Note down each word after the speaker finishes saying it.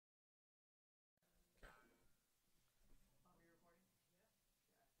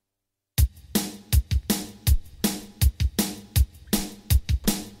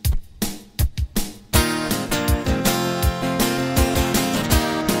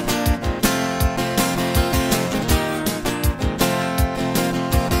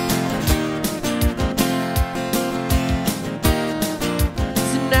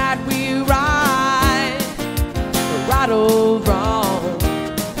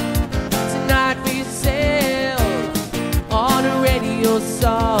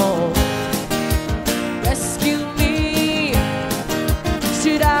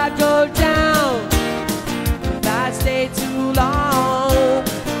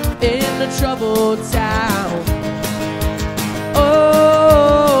in a troubled town.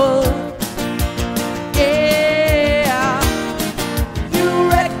 Oh, yeah, you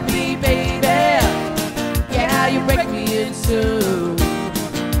wreck me, baby. Yeah, you break me in two,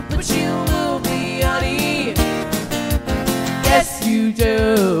 but you move me, honey. Yes, you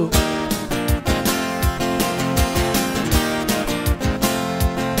do.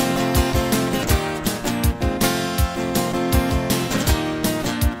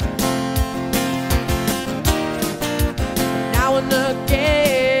 Now and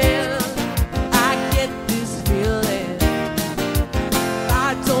again, I get this feeling. If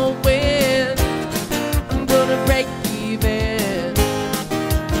I don't win, I'm gonna break even.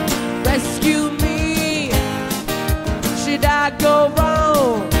 Rescue me, should I go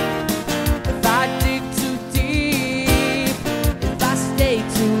wrong? If I dig too deep, if I stay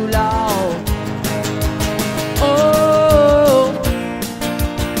too long. Oh,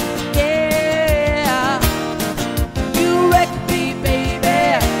 yeah, you wreck me, baby.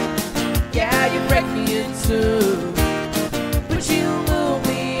 Yeah, you break me in two, but you move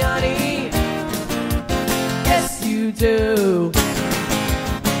me, honey. Yes, you do.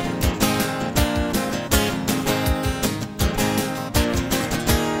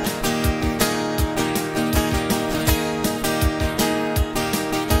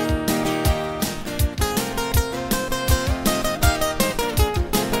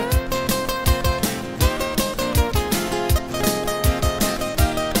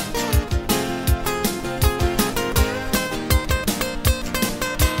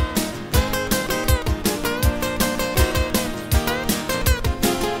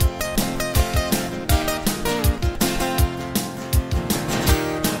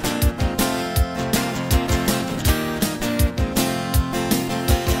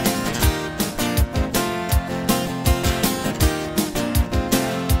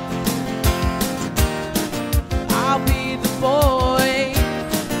 I'll be the boy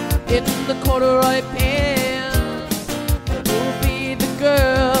in the corduroy pants. You'll be the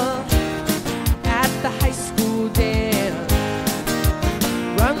girl at the high school dance.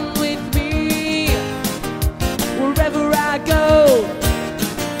 Run with me wherever I go.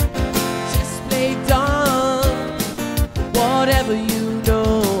 Just play dumb, whatever you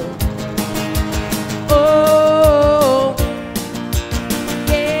know. Oh,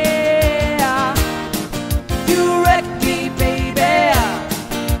 yeah, you wreck me, baby.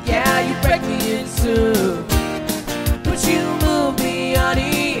 Yeah, you break me in two, but you move me,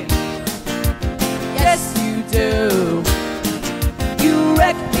 honey. Yes, you do. You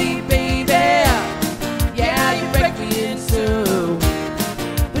wreck me, baby. Yeah, you break me in two,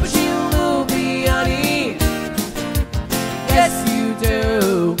 but you move me, honey. Yes, you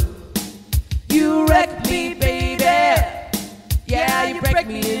do. You wreck me, baby. Yeah, you break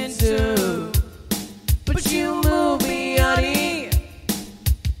me in two, but you move me, honey.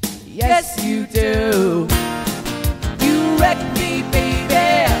 Yes, you do.